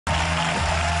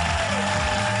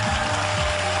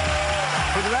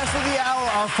rest of the hour,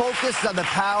 our focus is on the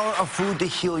power of food to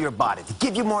heal your body, to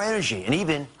give you more energy, and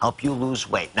even help you lose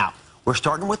weight. Now, we're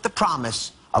starting with the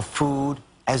promise of food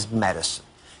as medicine.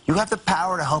 You have the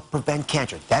power to help prevent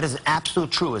cancer. That is an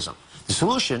absolute truism. The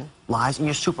solution lies in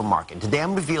your supermarket. Today,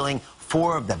 I'm revealing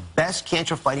 4 of the best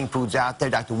cancer-fighting foods out there.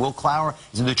 Dr. Clower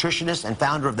is a nutritionist and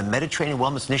founder of the Mediterranean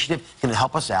Wellness Initiative. He's going to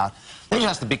help us out. Let me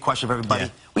ask the big question for everybody.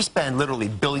 Yeah. We spend literally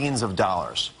billions of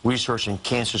dollars researching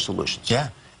cancer solutions. Yeah.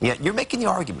 Yet you're making the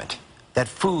argument that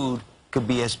food could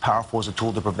be as powerful as a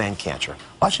tool to prevent cancer.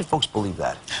 Why should folks believe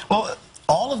that? Well,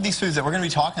 all of these foods that we're going to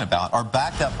be talking about are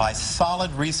backed up by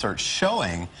solid research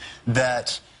showing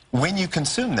that when you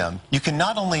consume them, you can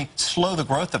not only slow the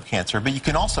growth of cancer, but you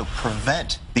can also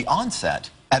prevent the onset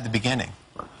at the beginning.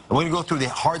 We're going to go through the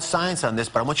hard science on this,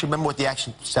 but I want you to remember what the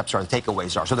action steps are, the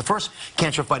takeaways are. So the first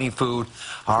cancer-fighting food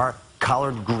are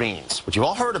collard greens, which you've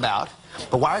all heard about.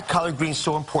 But why are collard greens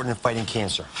so important in fighting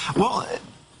cancer? Well,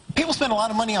 people spend a lot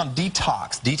of money on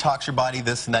detox your body,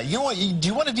 this and that. You know what? Do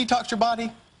you want to detox your body?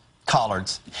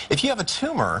 Collards. If you have a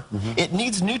tumor, it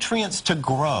needs nutrients to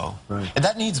grow. Right. And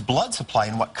that needs blood supply.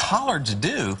 And what collards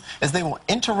do is they will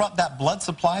interrupt that blood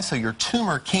supply so your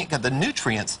tumor can't get the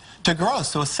nutrients to grow.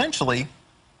 So essentially,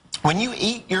 when you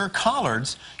eat your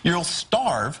collards, you'll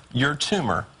starve your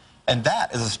tumor. And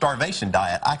that is a starvation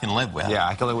diet I can live with. Yeah,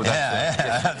 I can live with that.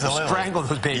 Yeah, absolutely. Strangle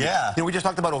those babies. Yeah. You know, we just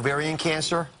talked about ovarian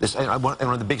cancer, one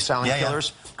of the big silent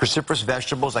killers. Cruciferous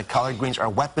vegetables like collard greens are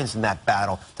weapons in that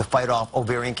battle to fight off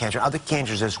ovarian cancer and other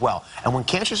cancers as well. And when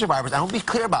cancer survivors, I want to be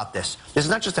clear about this. This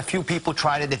is not just a few people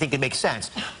tried it, they think it makes sense.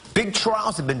 Big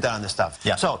trials have been done on this stuff.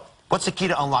 Yeah. So, what's the key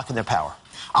to unlocking their power?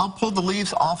 I'll pull the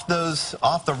leaves off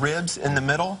the ribs in the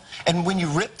middle, and when you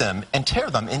rip them and tear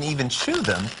them and even chew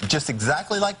them, just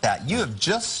exactly like that, you have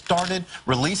just started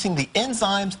releasing the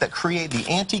enzymes that create the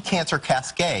anti-cancer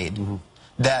cascade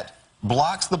that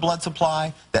blocks the blood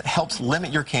supply, that helps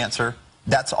limit your cancer.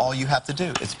 That's all you have to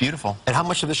do. It's beautiful. And how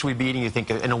much of this should we be eating, you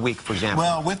think, in a week, for example?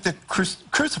 Well, with the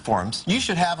cruciforms, you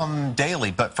should have them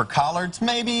daily, but for collards,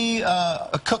 maybe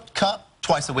a cooked cup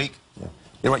twice a week. Yeah. You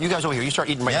know what, you guys over here, you start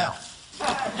eating right now.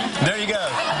 There you go.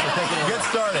 Get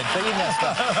started. So you messed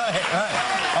up. All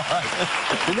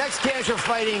right. The next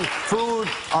cancer-fighting food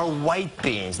are white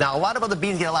beans. Now, a lot of other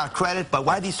beans get a lot of credit, but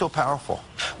why are these so powerful?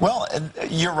 Well,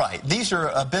 you're right. These are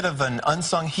a bit of an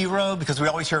unsung hero because we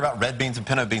always hear about red beans and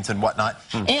pinto beans and whatnot.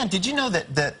 And did you know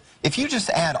that if you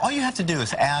just add, all you have to do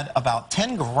is add about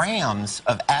 10 grams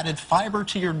of added fiber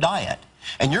to your diet,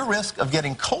 and your risk of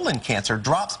getting colon cancer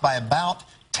drops by about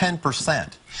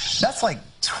 10%. That's like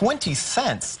 20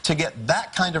 cents to get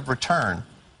that kind of return.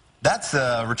 That's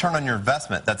a return on your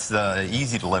investment. That's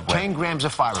easy to live with. 10 grams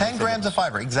of fiber. 10 grams of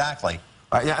fiber, exactly.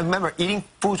 All right, now remember, eating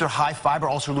foods with high fiber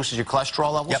also reduces your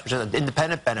cholesterol levels, which is an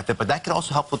independent benefit, but that can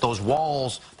also help with those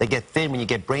walls that get thin when you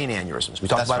get brain aneurysms. We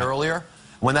talked about it earlier.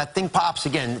 When that thing pops,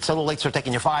 again, it's a little late to start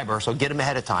taking your fiber, so get them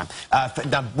ahead of time.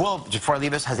 Now, Will, before I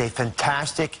leave us, has a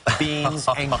fantastic beans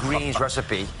and greens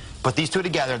recipe. Put these two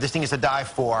together. This thing is to die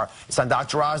for. It's on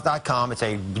DrOz.com. It's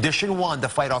a edition 1 to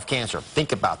fight off cancer.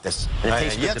 Think about this. And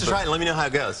it You have to try it and let me know how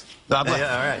it goes. All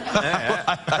right.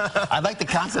 I like the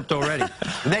concept already.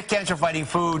 The next cancer-fighting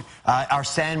food are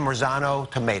San Marzano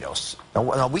tomatoes.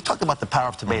 Now, we talked about the power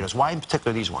of tomatoes. Why in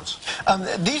particular these ones?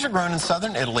 These are grown in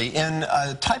southern Italy in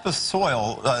a type of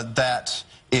soil that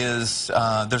is,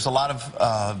 there's a lot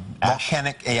of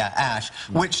volcanic ash,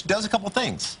 which does a couple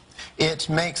things. It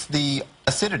makes the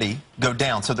acidity go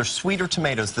down, so they're sweeter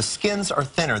tomatoes. The skins are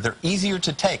thinner. They're easier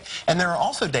to take. And there are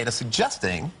also data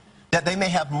suggesting that they may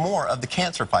have more of the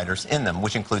cancer fighters in them,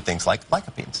 which include things like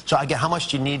lycopenes. So, again, how much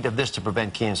do you need of this to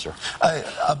prevent cancer?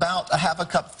 About a half a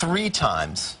cup 3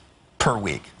 times per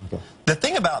week. Okay. The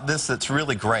thing about this that's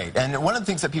really great, and one of the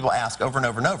things that people ask over and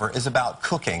over and over, is about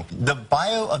cooking. The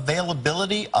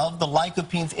bioavailability of the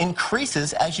lycopenes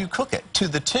increases as you cook it to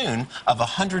the tune of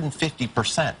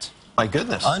 150%. My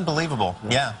goodness. Unbelievable.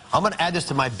 Yeah. I'm going to add this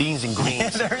to my beans and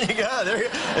greens. Yeah, there you go. There you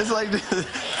go. It's like this.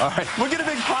 All right. We'll get a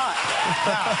big pot.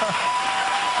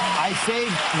 I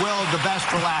saved Will the best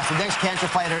for last. The next cancer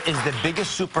fighter is the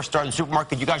biggest superstar in the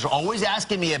supermarket. You guys are always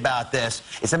asking me about this.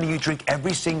 It's something you drink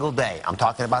every single day. I'm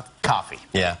talking about coffee.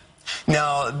 Yeah.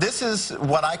 Now, this is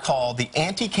what I call the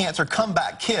anti-cancer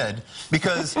comeback kid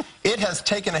because it has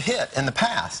taken a hit in the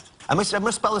past. I'm going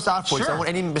to spell this out for you, so I don't want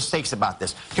any mistakes about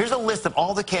this. Here's a list of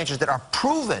all the cancers that are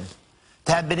proven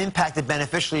to have been impacted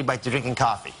beneficially by drinking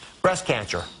coffee. Breast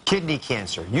cancer, kidney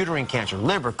cancer, uterine cancer,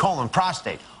 liver, colon,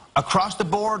 prostate. Across the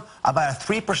board, about a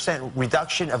 3%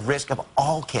 reduction of risk of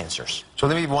all cancers. So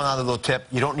let me give you one other little tip.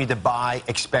 You don't need to buy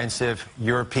expensive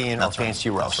European or fancy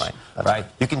roast. That's right.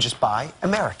 You can just buy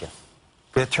American.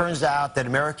 But it turns out that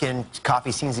American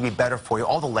coffee seems to be better for you.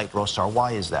 All the late roasts are.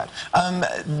 Why is that?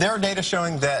 There are data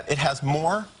showing that it has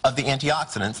more of the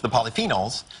antioxidants, the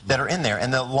polyphenols, that are in there.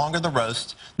 And the longer the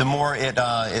roast, the more it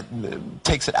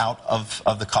takes it out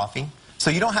of the coffee. So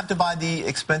you don't have to buy the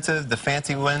expensive, the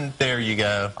fancy one. There you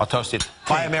go. I'll toast it.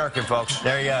 Buy American, folks.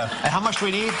 There you go. And how much do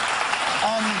we need?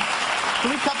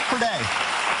 3 cups per day.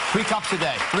 3 cups a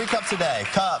day. 3 cups a day.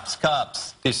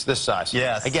 Cups. This size.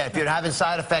 Yes. Again, if you're having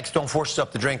side effects, don't force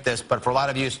yourself to drink this. But for a lot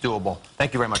of you, it's doable.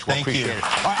 Thank you very much. We'll appreciate it.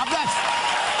 All right, up next.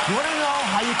 You want to know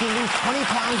how you can lose 20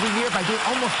 pounds a year by doing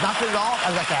almost nothing at all?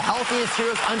 I've got the healthiest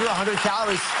cereals under 100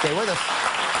 calories. Stay with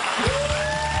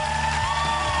us.